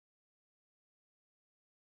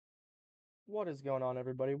What is going on,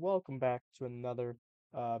 everybody? Welcome back to another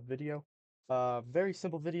video. Very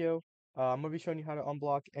simple video. I'm gonna be showing you how to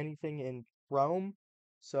unblock anything in Chrome.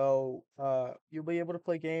 You'll be able to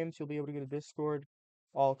play games, you'll be able to get a Discord,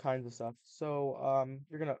 all kinds of stuff.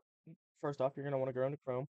 You're gonna first off, you're gonna want to go into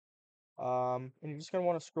Chrome. And you're just gonna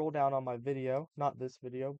want to scroll down on my video, not this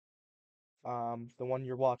video, the one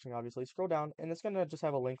you're watching, obviously. Scroll down, and it's gonna just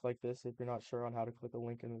have a link like this if you're not sure on how to click a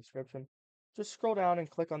link in the description. Just scroll down and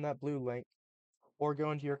click on that blue link or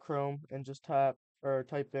go into your Chrome and just type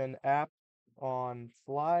in app on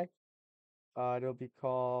fly. It'll be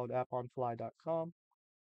called apponfly.com.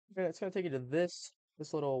 And it's gonna take you to this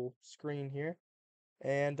little screen here,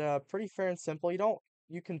 and pretty fair and simple.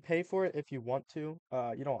 You can pay for it if you want to.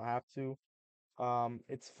 You don't have to.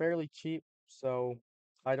 It's fairly cheap, so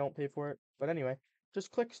I don't pay for it. But anyway,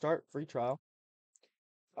 just click start free trial.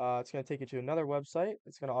 It's gonna take you to another website.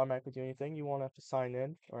 It's gonna automatically do anything. You won't have to sign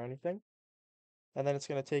in or anything. And then it's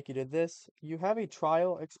going to take you to this. You have a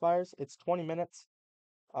trial expires. It's 20 minutes.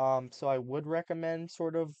 So I would recommend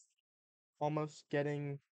sort of almost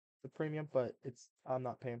getting the premium, but I'm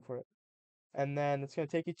not paying for it. And then it's going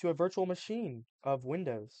to take you to a virtual machine of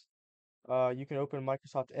Windows. You can open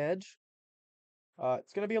Microsoft Edge.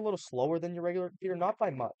 It's going to be a little slower than your regular computer, not by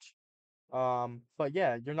much. But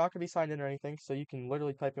yeah, you're not going to be signed in or anything, so you can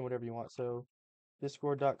literally type in whatever you want. So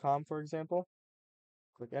discord.com, for example,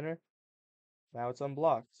 click enter. Now it's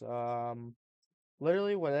unblocked.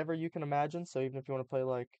 Literally whatever you can imagine. So even if you want to play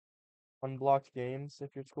like unblocked games,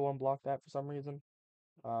 if your school unblocked that for some reason.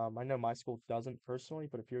 I know my school doesn't personally,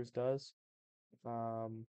 but if yours does,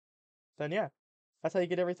 um, then yeah, that's how you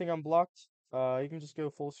get everything unblocked. You can just go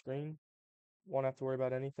full screen. Won't have to worry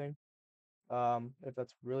about anything. If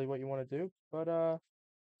that's really what you want to do. But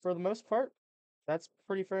for the most part, that's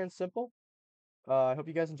pretty fair and simple. I hope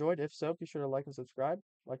you guys enjoyed. If so, be sure to like and subscribe,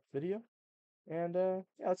 like the video. And yeah,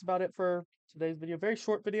 that's about it for today's video. Very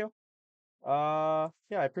short video. Yeah,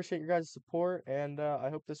 I appreciate your guys' support, and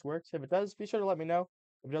I hope this works. If it does, be sure to let me know.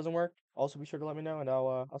 If it doesn't work, also be sure to let me know, and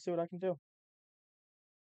I'll see what I can do.